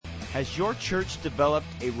Has your church developed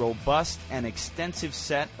a robust and extensive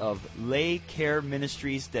set of lay care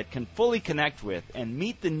ministries that can fully connect with and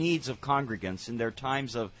meet the needs of congregants in their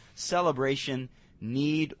times of celebration,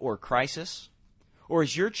 need, or crisis? Or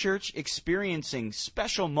is your church experiencing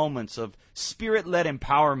special moments of Spirit-led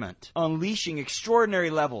empowerment, unleashing extraordinary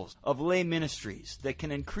levels of lay ministries that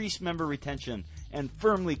can increase member retention and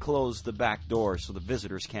firmly close the back door so the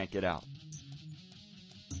visitors can't get out?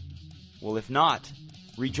 Well, if not,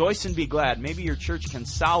 rejoice and be glad. Maybe your church can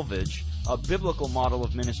salvage a biblical model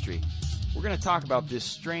of ministry. We're going to talk about this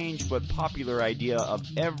strange but popular idea of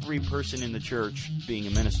every person in the church being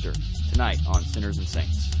a minister tonight on Sinners and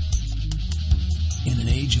Saints. In an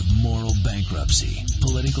age of moral bankruptcy,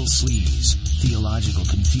 political sleaze, theological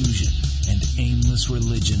confusion, and aimless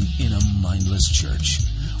religion in a mindless church,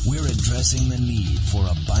 we're addressing the need for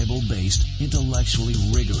a Bible-based, intellectually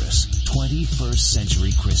rigorous, 21st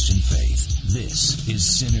century Christian faith. This is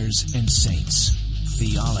Sinners and Saints,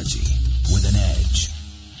 theology with an edge.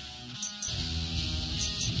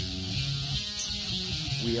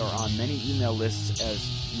 We are on many email lists as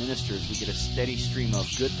ministers. We get a steady stream of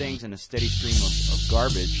good things and a steady stream of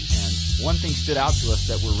garbage. And one thing stood out to us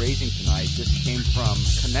that we're raising tonight. This came from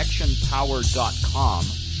connectionpower.com,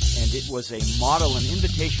 and it was a model, an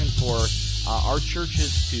invitation for our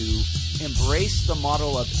churches to embrace the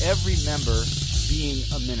model of every member being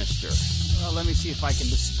a minister. Well, let me see if I can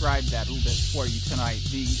describe that a little bit for you tonight.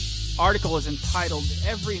 The article is entitled,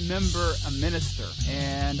 Every Member a Minister.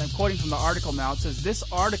 And I'm quoting from the article now. It says, this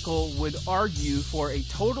article would argue for a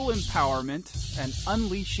total empowerment and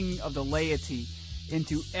unleashing of the laity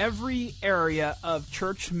into every area of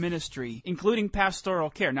church ministry, including pastoral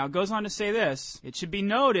care. Now, it goes on to say this. It should be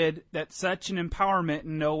noted that such an empowerment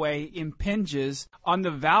in no way impinges on the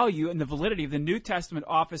value and the validity of the New Testament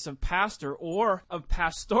office of pastor or of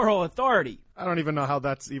pastoral authority. I don't even know how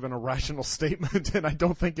that's even a rational statement, and I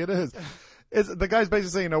don't think it is. The guy's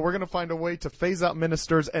basically saying, we're going to find a way to phase out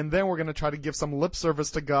ministers, and then we're going to try to give some lip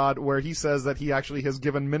service to God, where he says that he actually has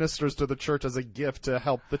given ministers to the church as a gift to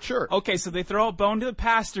help the church. Okay, so they throw a bone to the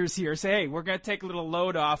pastors here, say, hey, we're going to take a little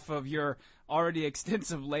load off of your already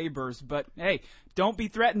extensive labors, but hey, don't be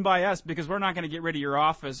threatened by us because we're not going to get rid of your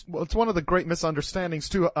office. Well, it's one of the great misunderstandings,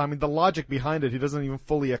 too. I mean, the logic behind it, he doesn't even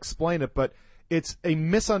fully explain it, but it's a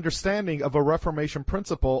misunderstanding of a Reformation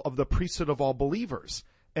principle of the priesthood of all believers.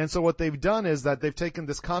 And so what they've done is that they've taken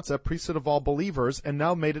this concept, priesthood of all believers, and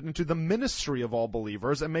now made it into the ministry of all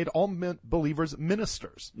believers and made all believers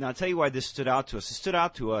ministers. Now, I'll tell you why this stood out to us. It stood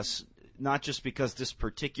out to us not just because this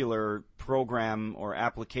particular program or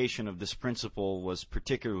application of this principle was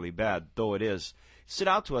particularly bad, though it is. It stood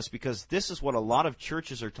out to us because this is what a lot of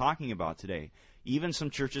churches are talking about today. Even some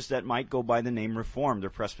churches that might go by the name Reformed or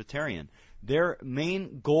Presbyterian. Their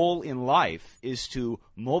main goal in life is to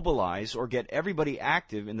mobilize or get everybody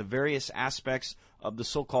active in the various aspects of the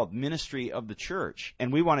so-called ministry of the church.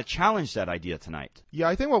 And we want to challenge that idea tonight. Yeah,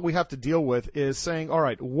 I think what we have to deal with is saying, all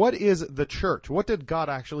right, what is the church? What did God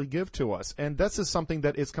actually give to us? And this is something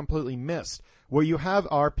that is completely missed, where you have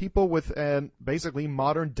our people with an basically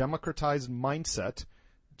modern democratized mindset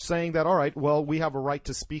saying that, all right, well, we have a right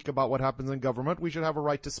to speak about what happens in government. We should have a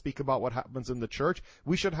right to speak about what happens in the church.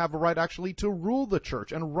 We should have a right actually to rule the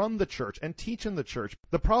church and run the church and teach in the church.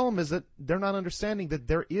 The problem is that they're not understanding that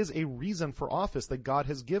there is a reason for office that God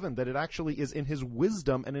has given, that it actually is in his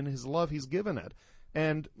wisdom and in his love he's given it.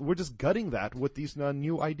 And we're just gutting that with these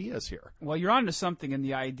new ideas here. Well, you're onto something in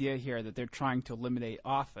the idea here that they're trying to eliminate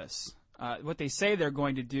office. What they say they're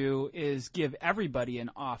going to do is give everybody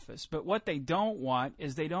an office. But what they don't want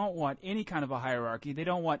is they don't want any kind of a hierarchy. They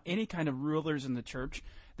don't want any kind of rulers in the church.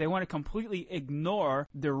 They want to completely ignore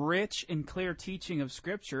the rich and clear teaching of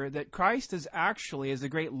Scripture that Christ is actually, as the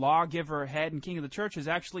great lawgiver, head, and king of the church, has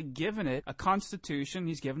actually given it a constitution.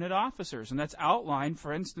 He's given it officers. And that's outlined,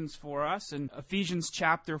 for instance, for us in Ephesians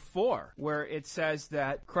chapter 4, where it says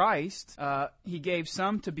that Christ, he gave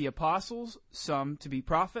some to be apostles, some to be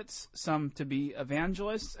prophets, some to be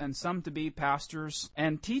evangelists, and some to be pastors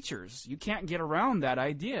and teachers. You can't get around that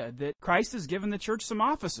idea that Christ has given the church some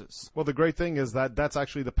offices. Well, the great thing is that that's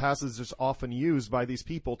actually the passage that's often used by these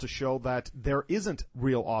people to show that there isn't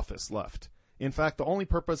real office left. In fact, the only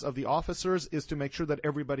purpose of the officers is to make sure that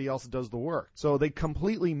everybody else does the work. So they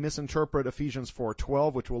completely misinterpret Ephesians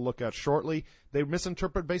 4:12, which we'll look at shortly. They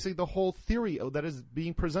misinterpret basically the whole theory that is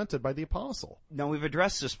being presented by the apostle. Now, we've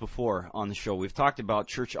addressed this before on the show. We've talked about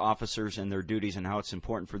church officers and their duties and how it's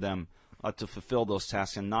important for them to fulfill those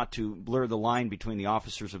tasks and not to blur the line between the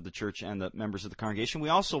officers of the church and the members of the congregation. We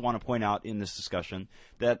also want to point out in this discussion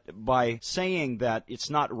that by saying that it's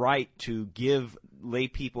not right to give lay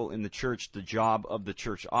people in the church the job of the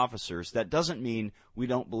church officers, that doesn't mean we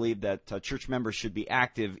don't believe that church members should be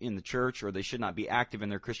active in the church, or they should not be active in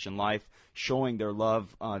their Christian life, showing their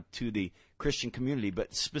love to the Christian community.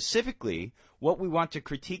 But specifically, what we want to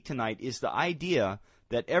critique tonight is the idea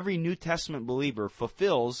that every New Testament believer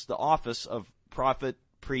fulfills the office of prophet,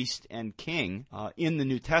 priest, and king in the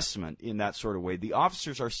New Testament in that sort of way. The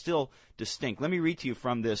officers are still distinct. Let me read to you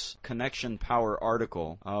from this Connection Power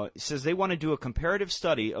article. It says they want to do a comparative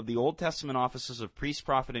study of the Old Testament offices of priest,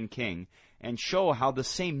 prophet, and king and show how the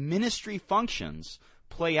same ministry functions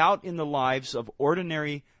play out in the lives of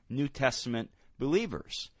ordinary New Testament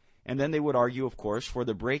believers. And then they would argue, of course, for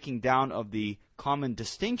the breaking down of the common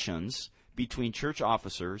distinctions between church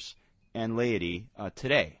officers and laity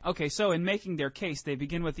today. Okay, so in making their case, they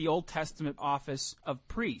begin with the Old Testament office of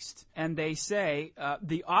priest. And they say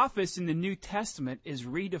the office in the New Testament is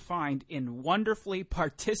redefined in wonderfully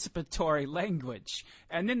participatory language.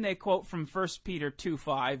 And then they quote from 1 Peter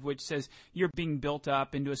 2:5, which says, you're being built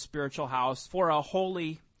up into a spiritual house for a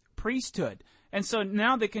holy priesthood. And so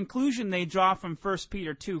now the conclusion they draw from 1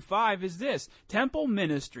 Peter 2:5 is this: temple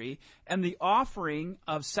ministry and the offering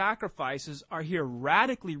of sacrifices are here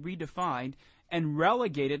radically redefined and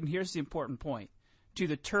relegated, and here's the important point, to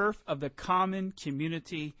the turf of the common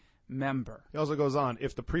community member. He also goes on,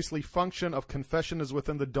 if the priestly function of confession is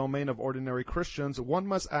within the domain of ordinary Christians, one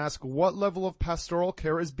must ask what level of pastoral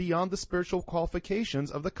care is beyond the spiritual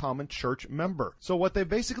qualifications of the common church member. So what they've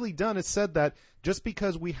basically done is said that just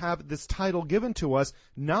because we have this title given to us,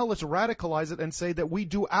 now let's radicalize it and say that we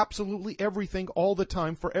do absolutely everything all the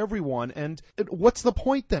time for everyone. And what's the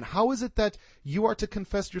point then? How is it that you are to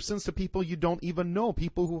confess your sins to people you don't even know,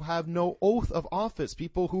 people who have no oath of office,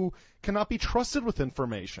 people who cannot be trusted with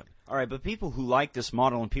information? All right, but people who like this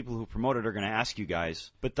model and people who promote it are going to ask you guys,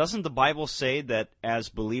 but doesn't the Bible say that as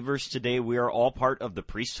believers today we are all part of the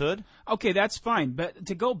priesthood? Okay, that's fine, but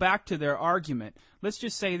to go back to their argument, let's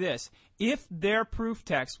just say this. If their proof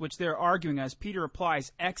text, which they're arguing as Peter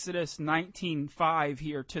applies Exodus 19:5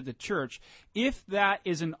 here to the church, if that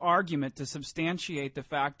is an argument to substantiate the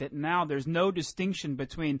fact that now there's no distinction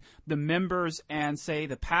between the members and, say,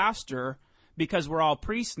 the pastor, because we're all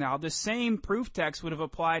priests now, the same proof text would have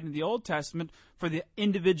applied in the Old Testament for the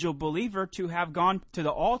individual believer to have gone to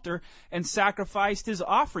the altar and sacrificed his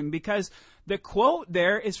offering, because the quote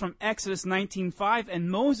there is from Exodus 19:5,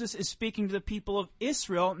 and Moses is speaking to the people of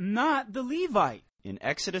Israel, not the Levite. In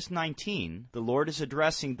Exodus 19, the Lord is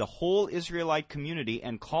addressing the whole Israelite community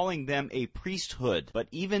and calling them a priesthood. But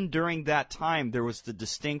even during that time, there was the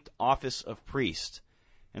distinct office of priest.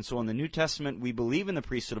 And so in the New Testament, we believe in the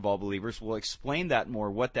priesthood of all believers. We'll explain that more,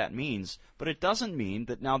 what that means. But it doesn't mean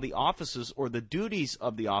that now the offices or the duties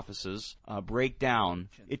of the offices break down.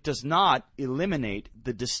 It does not eliminate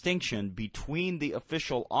the distinction between the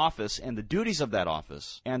official office and the duties of that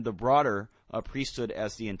office and the broader priesthood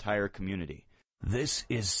as the entire community. This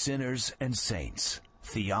is Sinners and Saints,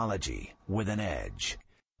 theology with an edge.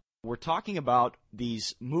 We're talking about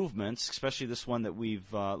these movements, especially this one that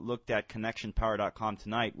we've looked at, ConnectionPower.com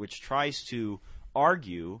tonight, which tries to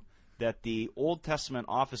argue that the Old Testament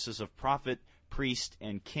offices of prophet, priest,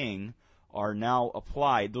 and king are now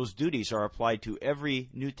applied. Those duties are applied to every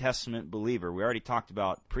New Testament believer. We already talked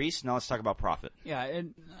about priest. Now let's talk about prophet. Yeah,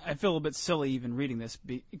 and I feel a bit silly even reading this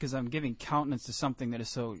because I'm giving countenance to something that is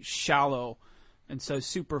so shallow and so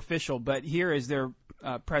superficial. But here is their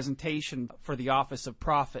presentation for the office of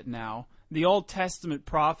prophet now. The Old Testament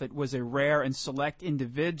prophet was a rare and select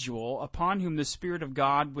individual upon whom the Spirit of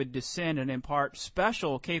God would descend and impart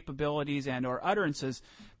special capabilities and or utterances.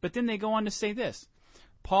 But then they go on to say this.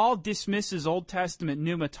 Paul dismisses Old Testament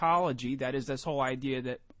pneumatology, that is, this whole idea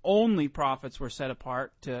that only prophets were set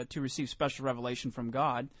apart to receive special revelation from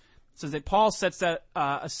God. It says that Paul sets that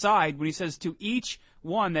aside when he says, to each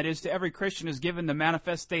one, that is, to every Christian, is given the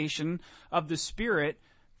manifestation of the Spirit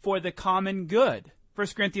for the common good. 1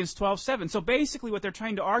 Corinthians 12:7. So basically what they're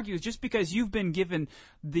trying to argue is just because you've been given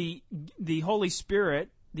the Holy Spirit,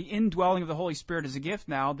 the indwelling of the Holy Spirit as a gift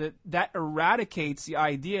now, that eradicates the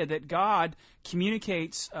idea that God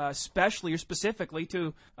communicates specially or specifically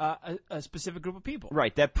to a specific group of people.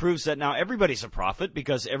 Right. That proves that now everybody's a prophet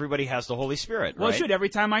because everybody has the Holy Spirit, right? Well, should every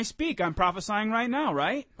time I speak, I'm prophesying right now,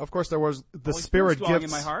 right? Of course, there was the Holy Spirit Spirit's dwelling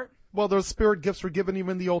gifts in my heart. Well, those Spirit gifts were given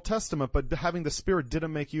even in the Old Testament, but having the Spirit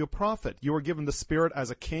didn't make you a prophet. You were given the Spirit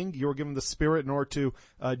as a king. You were given the Spirit in order to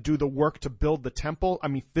do the work to build the temple. I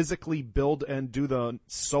mean, physically build and do the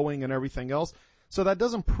sowing and everything else. So that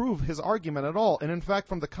doesn't prove his argument at all. And in fact,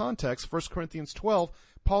 from the context, 1 Corinthians 12,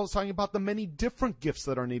 Paul is talking about the many different gifts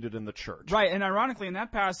that are needed in the church. Right, and ironically in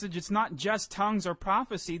that passage, it's not just tongues or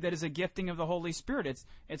prophecy that is a gifting of the Holy Spirit.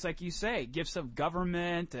 It's like you say, gifts of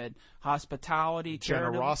government and hospitality,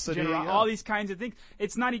 generosity, all these kinds of things.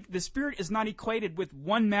 It's not the Spirit is not equated with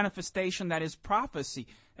one manifestation that is prophecy.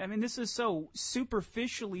 I mean, this is so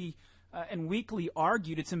superficially and weakly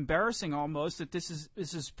argued. It's embarrassing almost that this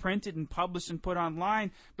is printed and published and put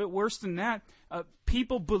online. But worse than that,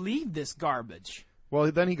 people believe this garbage. Well,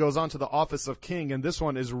 then he goes on to the office of king, and this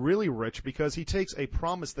one is really rich because he takes a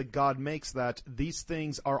promise that God makes that these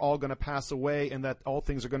things are all going to pass away and that all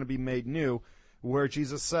things are going to be made new, where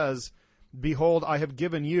Jesus says, "Behold, I have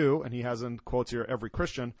given you," and he has in quotes here every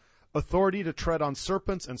Christian, "authority to tread on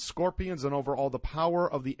serpents and scorpions and over all the power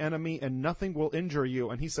of the enemy, and nothing will injure you."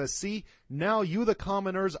 And he says, "See, now you the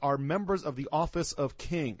commoners are members of the office of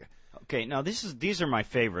king." Okay, now these are my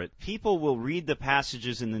favorite. People will read the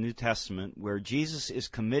passages in the New Testament where Jesus is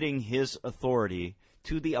committing his authority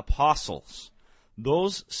to the apostles,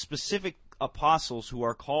 those specific apostles who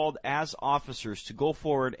are called as officers to go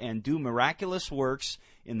forward and do miraculous works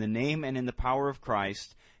in the name and in the power of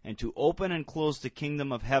Christ, and to open and close the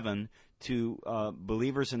kingdom of heaven to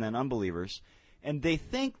believers and then unbelievers. And they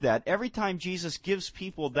think that every time Jesus gives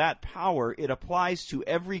people that power, it applies to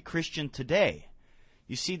every Christian today.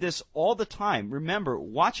 You see this all the time. Remember,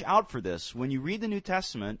 watch out for this. When you read the New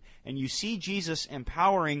Testament and you see Jesus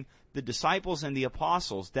empowering the disciples and the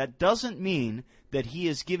apostles, that doesn't mean that he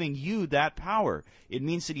is giving you that power. It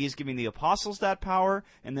means that he is giving the apostles that power,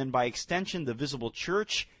 and then by extension, the visible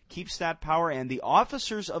church keeps that power, and the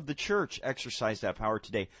officers of the church exercise that power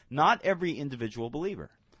today, not every individual believer.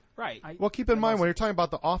 Right. Well, keep in mind, when you're talking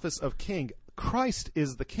about the office of king, Christ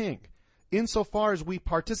is the king. Insofar as we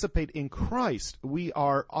participate in Christ, we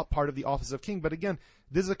are a part of the office of king. But again,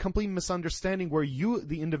 this is a complete misunderstanding where you,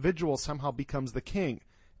 the individual, somehow becomes the king.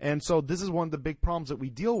 And so this is one of the big problems that we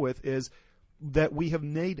deal with, is that we have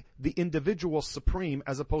made the individual supreme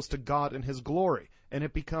as opposed to God and his glory. And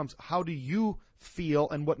it becomes, how do you feel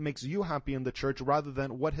and what makes you happy in the church, rather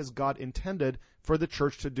than what has God intended for the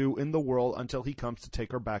church to do in the world until he comes to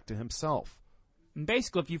take her back to himself. And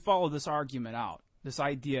basically, if you follow this argument out, this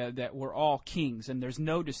idea that we're all kings and there's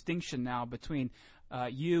no distinction now between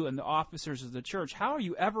you and the officers of the church, how are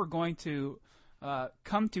you ever going to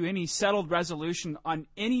come to any settled resolution on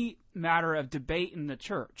any matter of debate in the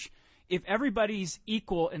church? If everybody's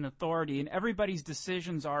equal in authority and everybody's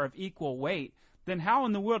decisions are of equal weight, then how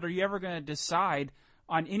in the world are you ever going to decide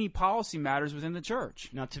on any policy matters within the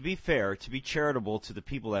church? Now, to be fair, to be charitable to the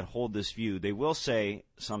people that hold this view, they will say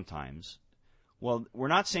sometimes, well, we're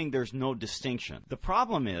not saying there's no distinction. The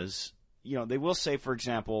problem is, they will say, for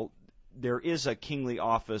example, there is a kingly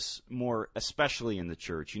office more especially in the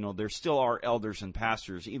church. There still are elders and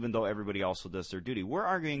pastors, even though everybody also does their duty. We're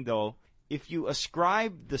arguing, though, if you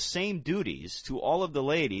ascribe the same duties to all of the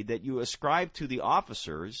laity that you ascribe to the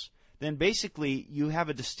officers, then basically you have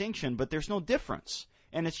a distinction, but there's no difference.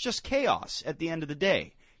 And it's just chaos at the end of the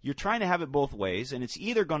day. You're trying to have it both ways, and it's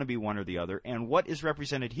either going to be one or the other, and what is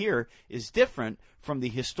represented here is different from the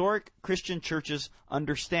historic Christian church's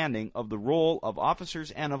understanding of the role of officers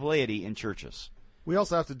and of laity in churches. We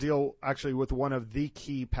also have to deal, actually, with one of the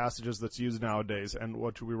key passages that's used nowadays, and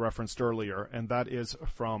what we referenced earlier, and that is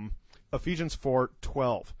from Ephesians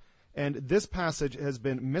 4:12. And this passage has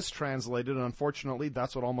been mistranslated, and unfortunately,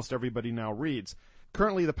 that's what almost everybody now reads.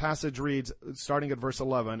 Currently, the passage reads, starting at verse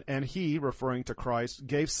 11, "And he," referring to Christ,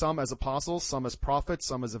 "gave some as apostles, some as prophets,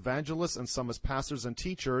 some as evangelists, and some as pastors and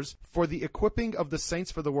teachers, for the equipping of the saints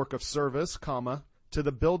for the work of service, to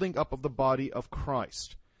the building up of the body of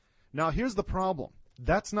Christ." Now, here's the problem.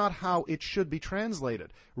 That's not how it should be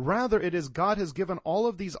translated. Rather, it is God has given all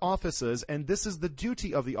of these offices, and this is the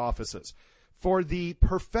duty of the offices, for the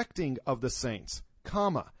perfecting of the saints,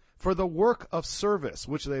 for the work of service,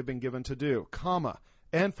 which they have been given to do,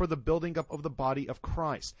 and for the building up of the body of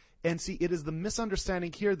Christ. And see, it is the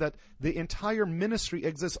misunderstanding here that the entire ministry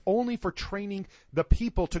exists only for training the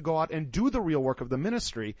people to go out and do the real work of the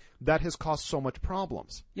ministry that has caused so much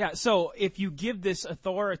problems. Yeah, so if you give this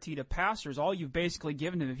authority to pastors, all you've basically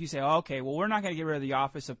given them, if you say, okay, well, we're not going to get rid of the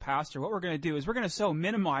office of pastor, what we're going to do is we're going to so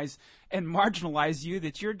minimize and marginalize you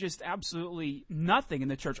that you're just absolutely nothing in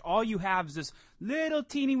the church. All you have is this little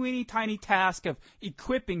teeny-weeny tiny task of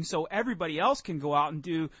equipping so everybody else can go out and and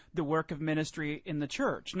do the work of ministry in the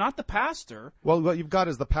church, not the pastor. Well, what you've got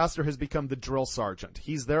is the pastor has become the drill sergeant.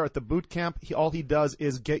 He's there at the boot camp. All he does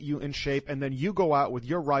is get you in shape, and then you go out with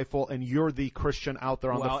your rifle, and you're the Christian out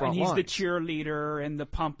there on the front and he's lines. the cheerleader and the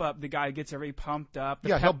pump up, the guy who gets everybody pumped up, the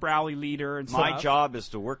Yeah, pep rally leader and stuff. My job is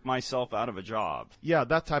to work myself out of a job. Yeah,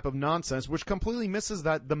 that type of nonsense, which completely misses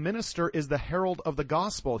that the minister is the herald of the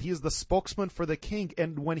gospel. He is the spokesman for the king,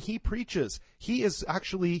 and when he preaches, he is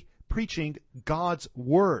actually preaching God's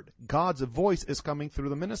word. God's voice is coming through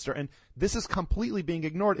the minister, and this is completely being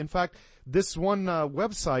ignored. In fact, this one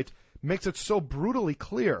website makes it so brutally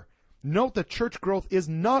clear. Note that church growth is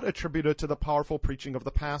not attributed to the powerful preaching of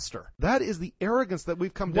the pastor. That is the arrogance that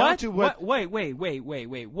we've come down to. Wait.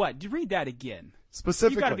 What? Did you read that again?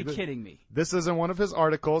 Specifically, You got to be kidding me. This is in one of his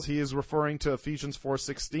articles. He is referring to Ephesians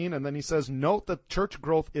 4:16, and then he says, note that church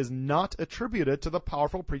growth is not attributed to the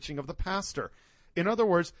powerful preaching of the pastor. In other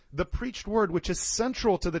words, the preached word, which is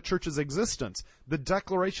central to the church's existence, the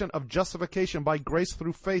declaration of justification by grace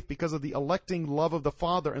through faith because of the electing love of the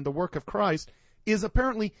Father and the work of Christ, is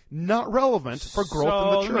apparently not relevant for growth in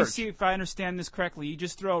the church. So let me see if I understand this correctly. You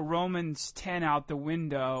just throw Romans 10 out the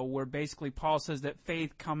window, where basically Paul says that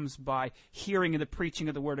faith comes by hearing and the preaching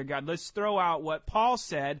of the Word of God. Let's throw out what Paul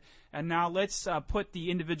said, and now let's put the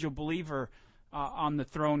individual believer on the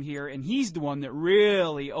throne here, and he's the one that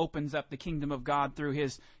really opens up the kingdom of God through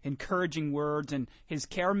his encouraging words and his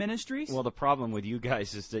care ministries. Well, the problem with you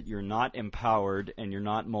guys is that you're not empowered and you're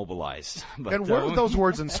not mobilized. But, And where are those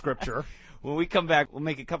words in Scripture? When we come back, we'll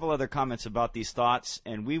make a couple other comments about these thoughts,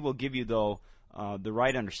 and we will give you, though, the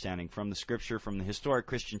right understanding from the Scripture, from the historic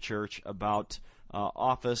Christian church about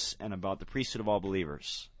office and about the priesthood of all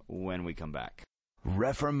believers when we come back.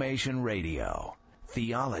 Reformation Radio.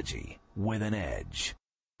 Theology with an edge.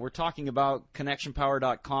 We're talking about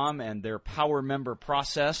ConnectionPower.com and their Power Member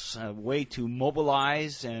process, a way to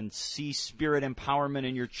mobilize and see spirit empowerment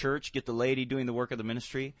in your church, get the laity doing the work of the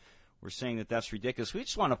ministry. We're saying that that's ridiculous. We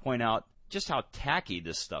just want to point out just how tacky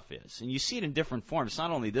this stuff is. And you see it in different forms. It's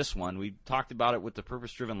not only this one. We talked about it with the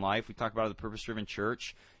Purpose-Driven Life. We talked about it with the Purpose-Driven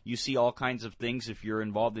Church. You see all kinds of things. If you're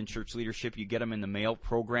involved in church leadership, you get them in the mail,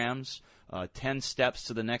 programs, 10 steps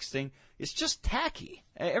to the next thing. It's just tacky.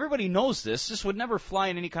 Everybody knows this. This would never fly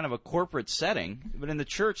in any kind of a corporate setting. But in the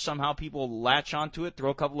church, somehow people latch onto it,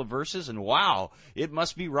 throw a couple of verses, and wow, it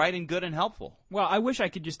must be right and good and helpful. Well, I wish I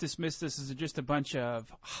could just dismiss this as just a bunch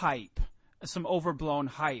of hype, some overblown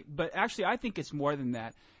hype. But actually, I think it's more than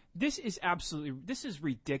that. This is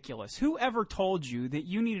ridiculous. Whoever told you that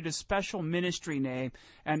you needed a special ministry name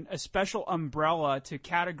and a special umbrella to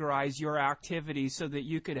categorize your activities so that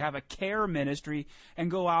you could have a care ministry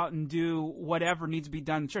and go out and do whatever needs to be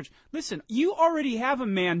done in the church? Listen, you already have a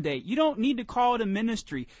mandate. You don't need to call it a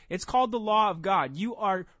ministry. It's called the law of God. You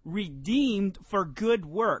are redeemed for good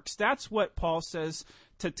works. That's what Paul says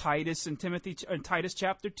to Titus in Titus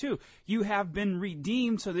chapter 2. You have been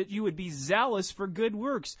redeemed so that you would be zealous for good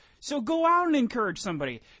works. So go out and encourage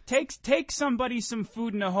somebody. Take somebody some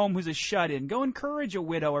food in a home who's a shut-in. Go encourage a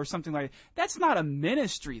widow or something like that. That's not a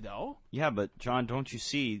ministry, though. Yeah, but John, don't you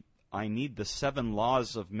see, I need the 7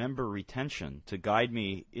 laws of member retention to guide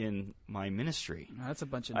me in my ministry. That's a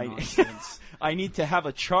bunch of nonsense. I need to have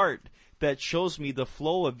a chart that shows me the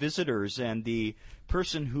flow of visitors and the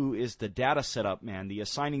person who is the data setup man, the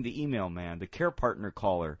assigning the email man, the care partner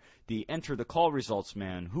caller, the enter the call results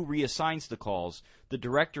man, who reassigns the calls, the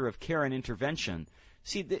director of care and intervention.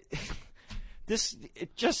 See,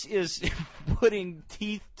 it just is putting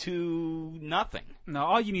teeth to nothing. No,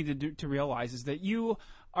 all you need to realize is that you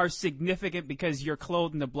are significant because you're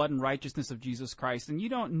clothed in the blood and righteousness of Jesus Christ, and you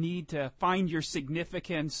don't need to find your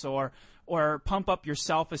significance or pump up your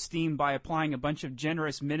self-esteem by applying a bunch of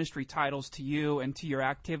generous ministry titles to you and to your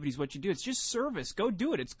activities. What you do, it's just service. Go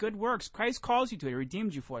do it. It's good works. Christ calls you to it. He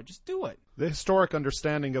redeemed you for it. Just do it. The historic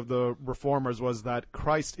understanding of the Reformers was that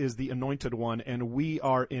Christ is the anointed one, and we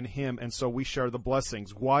are in him, and so we share the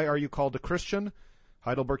blessings. Why are you called a Christian?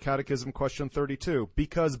 Heidelberg Catechism, question 32.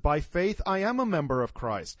 Because by faith I am a member of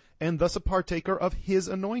Christ, and thus a partaker of his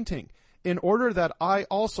anointing, in order that I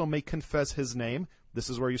also may confess his name. This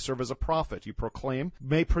is where you serve as a prophet. You proclaim,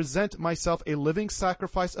 may present myself a living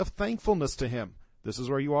sacrifice of thankfulness to him. This is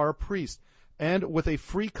where you are a priest. And with a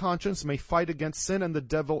free conscience may fight against sin and the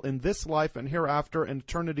devil in this life and hereafter in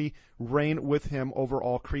eternity reign with him over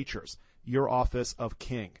all creatures. Your office of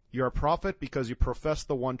king. You're a prophet because you profess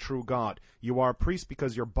the one true God. You are a priest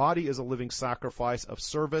because your body is a living sacrifice of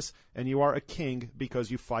service, and you are a king because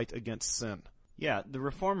you fight against sin. Yeah, the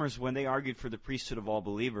Reformers, when they argued for the priesthood of all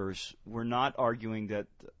believers, were not arguing that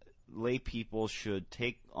lay people should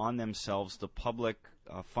take on themselves the public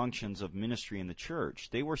functions of ministry in the church.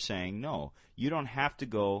 They were saying, no, you don't have to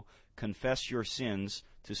go confess your sins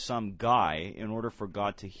to some guy in order for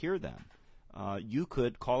God to hear them. You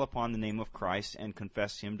could call upon the name of Christ and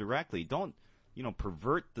confess Him directly. Don't,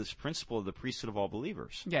 pervert this principle of the priesthood of all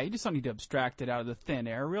believers. Yeah, you just don't need to abstract it out of the thin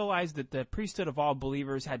air. Realize that the priesthood of all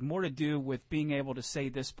believers had more to do with being able to say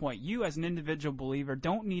this point. You, as an individual believer,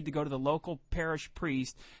 don't need to go to the local parish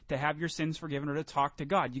priest to have your sins forgiven or to talk to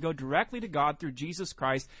God. You go directly to God through Jesus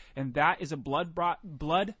Christ, and that is a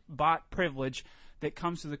blood-bought privilege that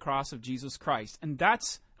comes through the cross of Jesus Christ. And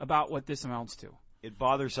that's about what this amounts to. It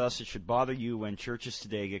bothers us. It should bother you when churches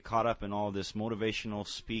today get caught up in all this motivational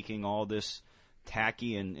speaking, all this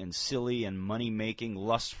tacky and silly and money-making,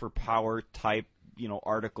 lust for power type,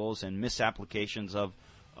 articles and misapplications of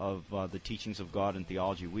the teachings of God and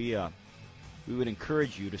theology. We would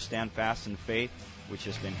encourage you to stand fast in faith, which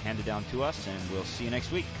has been handed down to us, and we'll see you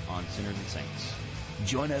next week on Sinners and Saints.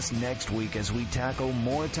 Join us next week as we tackle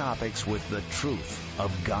more topics with the truth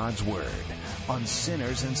of God's Word on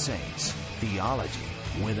Sinners and Saints, Theology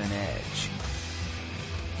with an Edge.